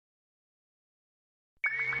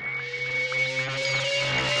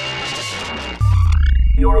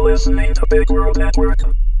You're listening to Big World Network.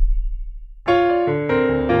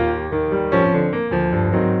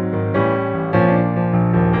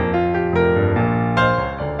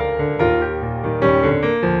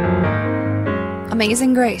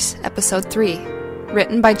 Amazing Grace, Episode 3.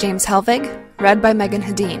 Written by James Hellvig, read by Meagan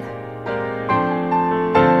Hedin.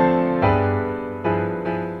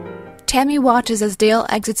 Tammy watches as Dale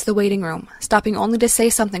exits the waiting room, stopping only to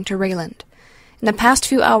say something to Rayland. In the past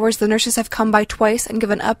few hours, the nurses have come by twice and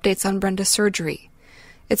given updates on Brenda's surgery.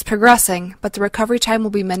 It's progressing, but the recovery time will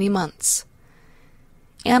be many months.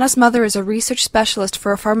 Anna's mother is a research specialist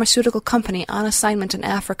for a pharmaceutical company on assignment in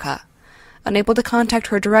Africa. Unable to contact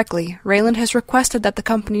her directly, Rayland has requested that the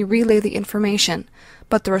company relay the information,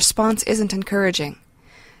 but the response isn't encouraging.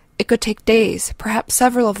 It could take days, perhaps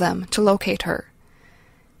several of them, to locate her.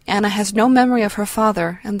 Anna has no memory of her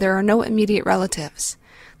father, and there are no immediate relatives.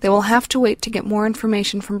 They will have to wait to get more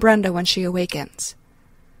information from Brenda when she awakens.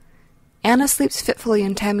 Anna sleeps fitfully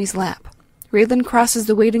in Tammy's lap. Rayland crosses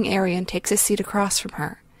the waiting area and takes his seat across from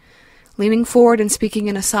her. Leaning forward and speaking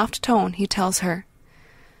in a soft tone, he tells her,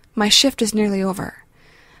 "My shift is nearly over.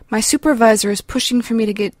 My supervisor is pushing for me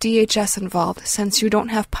to get DHS involved since you don't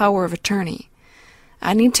have power of attorney.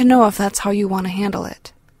 I need to know if that's how you want to handle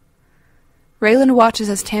it." Rayland watches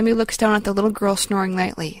as Tammy looks down at the little girl snoring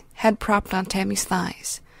lightly, head propped on Tammy's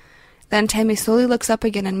thighs. Then Tammy slowly looks up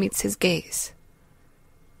again and meets his gaze.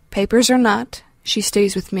 "Papers or not, she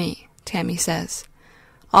stays with me," Tammy says.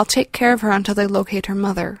 "I'll take care of her until they locate her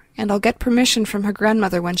mother, and I'll get permission from her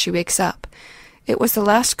grandmother when she wakes up. It was the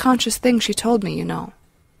last conscious thing she told me, you know."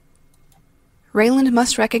 Rayland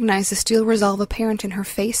must recognize the steel resolve apparent in her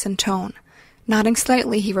face and tone. Nodding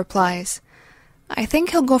slightly, he replies, "I think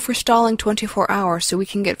he'll go for stalling 24 hours so we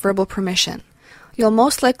can get verbal permission. You'll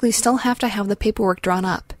most likely still have to have the paperwork drawn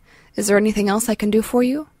up. Is there anything else I can do for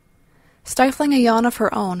you?" Stifling a yawn of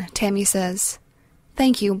her own, Tammy says,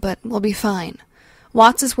 "Thank you, but we'll be fine.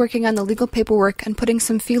 Watts is working on the legal paperwork and putting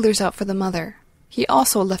some feelers out for the mother. He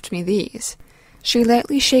also left me these." She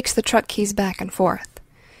lightly shakes the truck keys back and forth.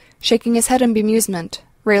 Shaking his head in bemusement,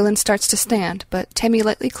 Rayland starts to stand, but Tammy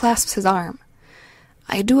lightly clasps his arm.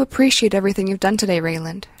 "I do appreciate everything you've done today,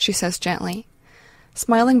 Rayland," she says gently.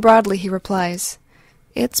 Smiling broadly, he replies,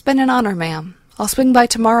 "It's been an honor, ma'am. I'll swing by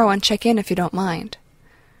tomorrow and check in if you don't mind."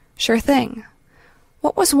 "Sure thing."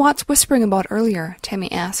 "What was Watts whispering about earlier?"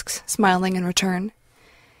 Tammy asks, smiling in return.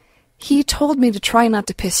 "He told me to try not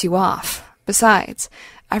to piss you off. Besides,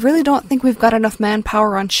 I really don't think we've got enough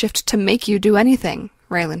manpower on shift to make you do anything,"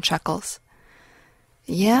 Rayland chuckles.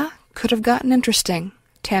 "Yeah, could have gotten interesting,"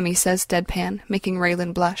 Tammy says deadpan, making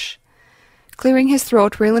Rayland blush. Clearing his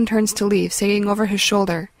throat, Rayland turns to leave, saying over his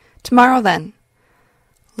shoulder, "Tomorrow, then."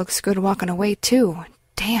 "Looks good walking away, too.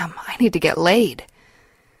 Damn, I need to get laid."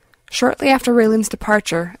 Shortly after Rayland's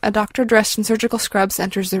departure, a doctor dressed in surgical scrubs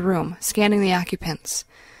enters the room, scanning the occupants.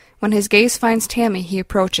 When his gaze finds Tammy, he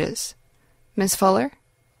approaches. "Miss Fuller?"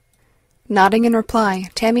 Nodding in reply,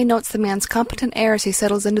 Tammy notes the man's competent air as he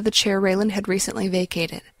settles into the chair Rayland had recently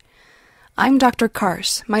vacated. "I'm Dr.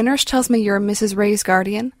 Carse. My nurse tells me you're Mrs. Ray's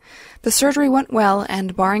guardian. The surgery went well,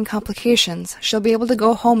 and, barring complications, she'll be able to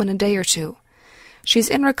go home in a day or two. She's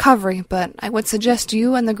in recovery, but I would suggest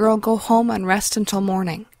you and the girl go home and rest until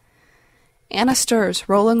morning." Anna stirs,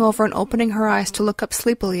 rolling over and opening her eyes to look up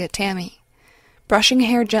sleepily at Tammy. Brushing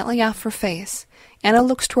hair gently off her face, Anna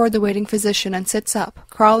looks toward the waiting physician and sits up,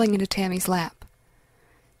 crawling into Tammy's lap.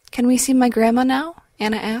 "Can we see my grandma now?"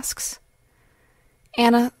 Anna asks.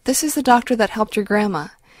 "Anna, this is the doctor that helped your grandma.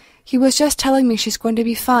 He was just telling me she's going to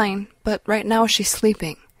be fine, but right now she's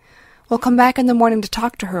sleeping. We'll come back in the morning to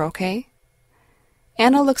talk to her, okay?"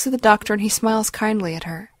 Anna looks at the doctor and he smiles kindly at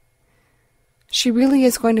her. "She really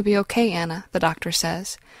is going to be okay, Anna," the doctor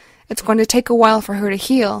says. "It's going to take a while for her to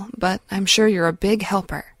heal, but I'm sure you're a big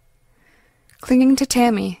helper." Clinging to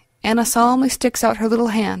Tammy, Anna solemnly sticks out her little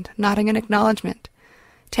hand, nodding in acknowledgement.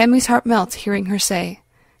 Tammy's heart melts hearing her say,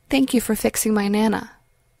 "Thank you for fixing my Nana."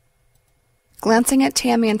 Glancing at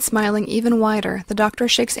Tammy and smiling even wider, the doctor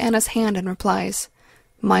shakes Anna's hand and replies,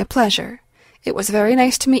 "My pleasure. It was very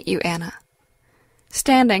nice to meet you, Anna."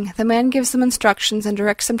 Standing, the man gives them instructions and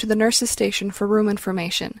directs them to the nurse's station for room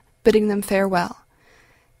information, bidding them farewell.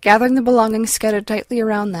 Gathering the belongings scattered tightly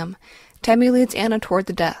around them, Tammy leads Anna toward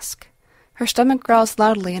the desk. Her stomach growls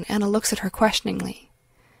loudly and Anna looks at her questioningly.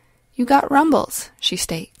 "You got rumbles," she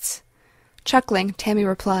states. Chuckling, Tammy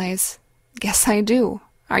replies, "Guess I do.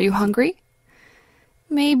 Are you hungry?"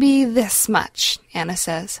 "Maybe this much," Anna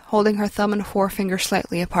says, holding her thumb and forefinger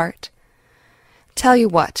slightly apart. "Tell you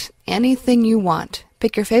what, anything you want.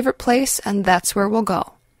 Pick your favorite place, and that's where we'll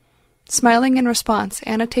go." Smiling in response,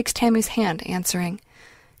 Anna takes Tammy's hand, answering,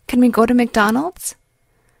 Can we go to McDonald's?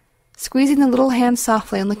 Squeezing the little hand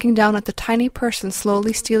softly and looking down at the tiny person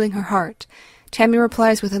slowly stealing her heart, Tammy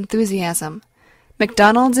replies with enthusiasm,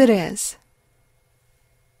 "McDonald's it is."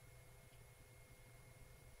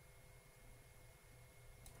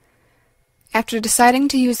 After deciding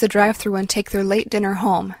to use the drive-thru and take their late dinner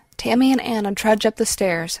home, Tammy and Anna trudge up the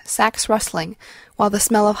stairs, sacks rustling, while the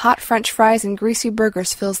smell of hot French fries and greasy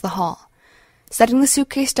burgers fills the hall. Setting the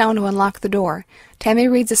suitcase down to unlock the door, Tammy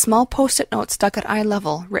reads a small post-it note stuck at eye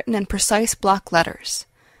level, written in precise block letters.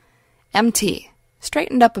 "MT.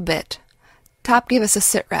 Straightened up a bit. Top gave us a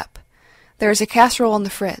sit rep. There is a casserole in the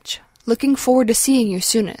fridge. Looking forward to seeing you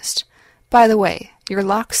soonest. By the way, your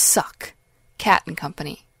locks suck. Cat and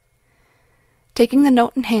Company." Taking the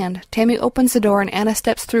note in hand, Tammy opens the door and Anna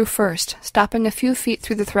steps through first, stopping a few feet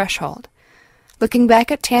through the threshold. Looking back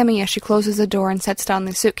at Tammy as she closes the door and sets down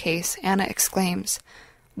the suitcase, Anna exclaims,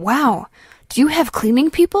 "Wow! Do you have cleaning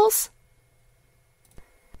peoples?"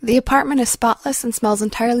 The apartment is spotless and smells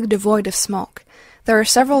entirely devoid of smoke. There are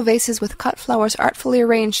several vases with cut flowers artfully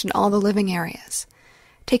arranged in all the living areas.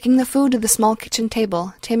 Taking the food to the small kitchen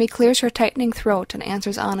table, Tammy clears her tightening throat and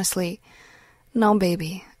answers honestly, "No,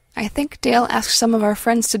 baby. I think Dale asked some of our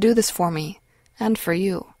friends to do this for me, and for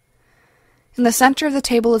you." In the center of the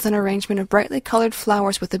table is an arrangement of brightly colored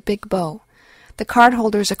flowers with a big bow. The card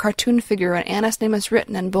holder is a cartoon figure and Anna's name is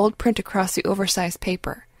written in bold print across the oversized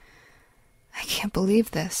paper. I can't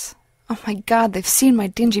believe this. Oh my God, they've seen my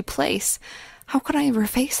dingy place. How could I ever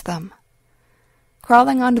face them?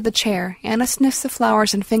 Crawling onto the chair, Anna sniffs the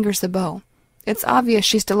flowers and fingers the bow. It's obvious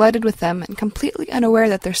she's delighted with them and completely unaware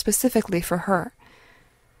that they're specifically for her.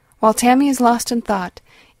 While Tammy is lost in thought,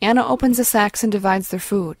 Anna opens the sacks and divides their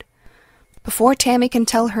food. Before Tammy can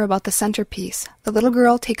tell her about the centerpiece, the little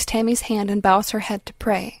girl takes Tammy's hand and bows her head to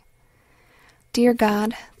pray. "Dear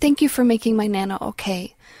God, thank you for making my Nana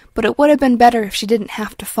okay, but it would have been better if she didn't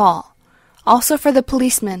have to fall. Also for the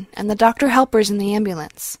policemen and the doctor helpers in the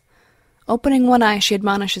ambulance." Opening one eye, she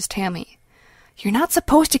admonishes Tammy. "You're not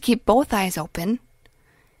supposed to keep both eyes open."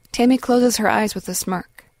 Tammy closes her eyes with a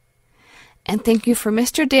smirk. "And thank you for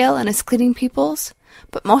Mr. Dale and his cleaning peoples,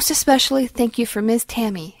 but most especially thank you for Ms.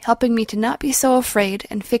 Tammy helping me to not be so afraid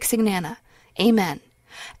and fixing Nana. Amen.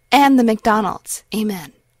 And the McDonald's.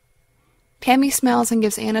 Amen." Tammy smiles and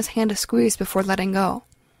gives Anna's hand a squeeze before letting go.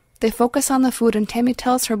 They focus on the food and Tammy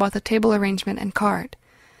tells her about the table arrangement and card.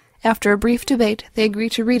 After a brief debate, they agree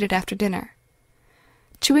to read it after dinner.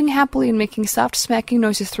 Chewing happily and making soft smacking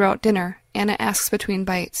noises throughout dinner, Anna asks between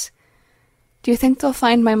bites, "Do you think they'll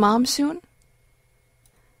find my mom soon?"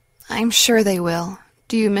 "I'm sure they will.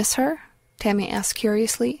 Do you miss her?" Tammy asks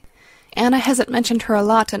curiously. Anna hasn't mentioned her a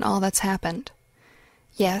lot in all that's happened.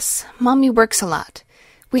 "Yes, Mommy works a lot.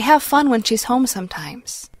 We have fun when she's home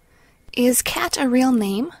sometimes." "Is Cat a real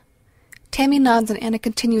name?" Tammy nods and Anna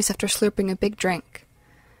continues after slurping a big drink.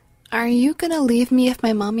 "Are you gonna leave me if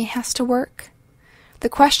my mommy has to work?" The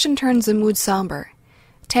question turns the mood somber.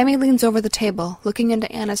 Tammy leans over the table, looking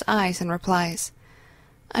into Anna's eyes, and replies,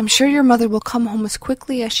 "I'm sure your mother will come home as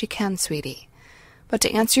quickly as she can, sweetie. But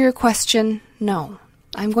to answer your question, no.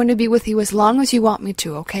 I'm going to be with you as long as you want me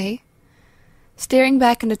to, okay?" Staring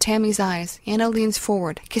back into Tammy's eyes, Anna leans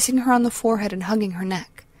forward, kissing her on the forehead and hugging her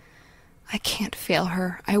neck. "I can't fail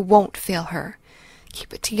her. I won't fail her.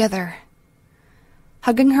 Keep it together."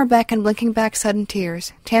 Hugging her back and blinking back sudden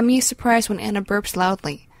tears, Tammy is surprised when Anna burps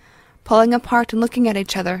loudly. Pulling apart and looking at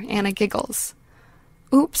each other, Anna giggles.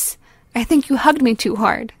 "Oops, I think you hugged me too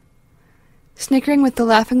hard." Snickering with the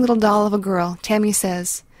laughing little doll of a girl, Tammy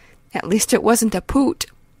says, "At least it wasn't a poot."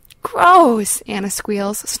 "Gross!" Anna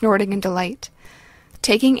squeals, snorting in delight.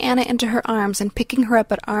 Taking Anna into her arms and picking her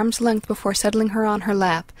up at arm's length before settling her on her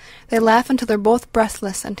lap, they laugh until they're both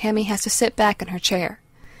breathless and Tammy has to sit back in her chair.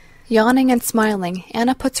 Yawning and smiling,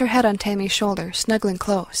 Anna puts her head on Tammy's shoulder, snuggling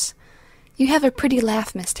close. "You have a pretty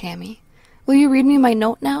laugh, Miss Tammy. Will you read me my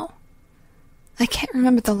note now?" "I can't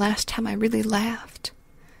remember the last time I really laughed."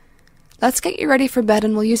 "Let's get you ready for bed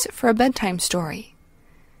and we'll use it for a bedtime story."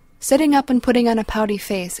 Sitting up and putting on a pouty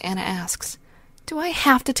face, Anna asks, "Do I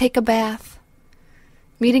have to take a bath?"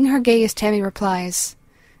 Meeting her gaze, Tammy replies,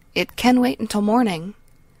 "It can wait until morning."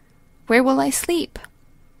 "Where will I sleep?"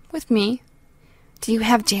 "With me." "Do you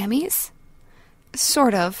have jammies?"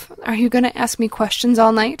 "Sort of. Are you going to ask me questions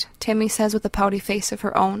all night?" Tammy says with a pouty face of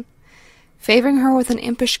her own. Favoring her with an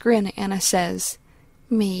impish grin, Anna says,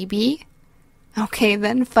 "Maybe." "Okay,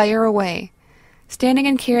 then fire away." Standing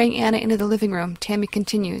and carrying Anna into the living room, Tammy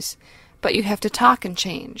continues, "But you have to talk and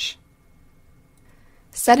change."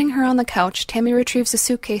 Setting her on the couch, Tammy retrieves the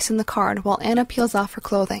suitcase and the card while Anna peels off her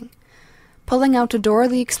clothing. Pulling out a Dora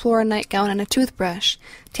the Explorer nightgown and a toothbrush,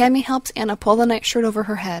 Tammy helps Anna pull the nightshirt over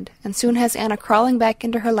her head, and soon has Anna crawling back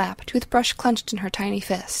into her lap, toothbrush clenched in her tiny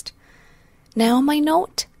fist. "Now my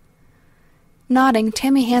note?" Nodding,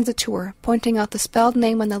 Tammy hands it to her, pointing out the spelled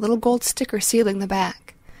name on the little gold sticker sealing the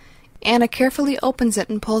back. Anna carefully opens it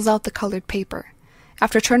and pulls out the colored paper.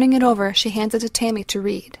 After turning it over, she hands it to Tammy to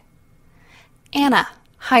read. "Anna,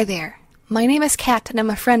 hi there. My name is Kat, and I'm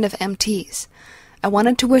a friend of MT's. I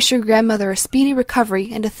wanted to wish your grandmother a speedy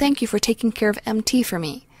recovery and to thank you for taking care of MT for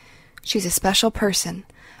me. She's a special person.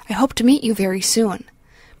 I hope to meet you very soon.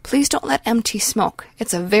 Please don't let MT smoke.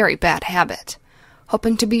 It's a very bad habit.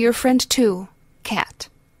 Hoping to be your friend too, Kat."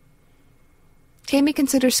 Tammy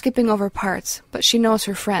considers skipping over parts, but she knows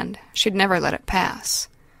her friend. She'd never let it pass.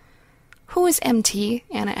 "Who is MT?"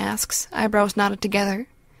 Anna asks, eyebrows knotted together.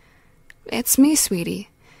 "It's me, sweetie.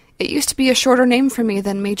 It used to be a shorter name for me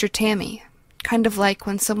than Major Tammy. Kind of like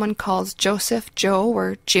when someone calls Joseph Joe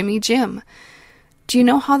or Jimmy Jim. Do you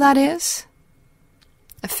know how that is?"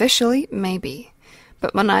 "Officially, maybe.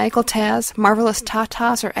 But Maniacal Taz, Marvelous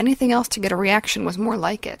Tatas, or anything else to get a reaction was more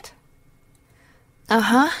like it."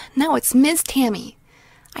 "Uh-huh. Now it's Ms. Tammy.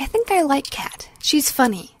 I think I like Kat. She's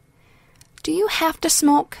funny. Do you have to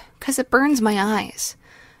smoke? 'Cause it burns my eyes.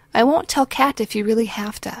 I won't tell Kat if you really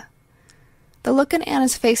have to." The look in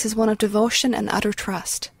Anna's face is one of devotion and utter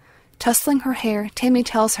trust. Tussling her hair, Tammy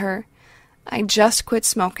tells her, "I just quit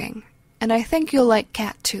smoking, and I think you'll like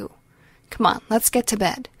Kat, too. Come on, let's get to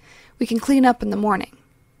bed. We can clean up in the morning."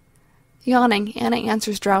 Yawning, Anna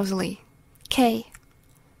answers drowsily, "K."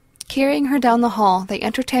 Carrying her down the hall, they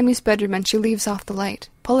enter Tammy's bedroom and she leaves off the light,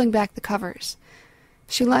 pulling back the covers.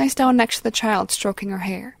 She lies down next to the child, stroking her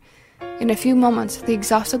hair. In a few moments, the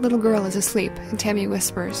exhausted little girl is asleep, and Tammy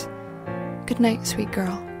whispers, "Good night, sweet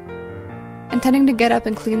girl." Intending to get up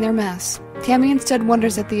and clean their mess, Tammy instead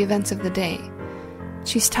wonders at the events of the day.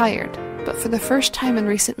 She's tired, but for the first time in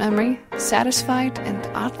recent memory, satisfied and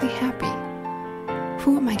oddly happy.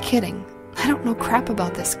 Who am I kidding? I don't know crap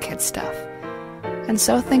about this kid stuff. And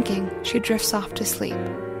so thinking, she drifts off to sleep.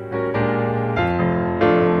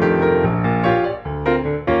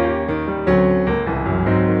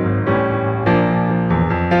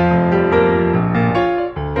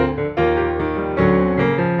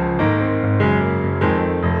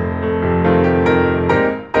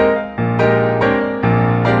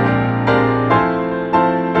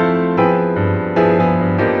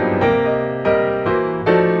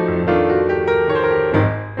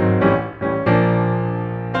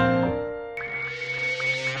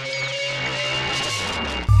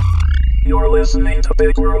 You're listening to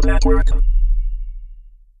Big World Network.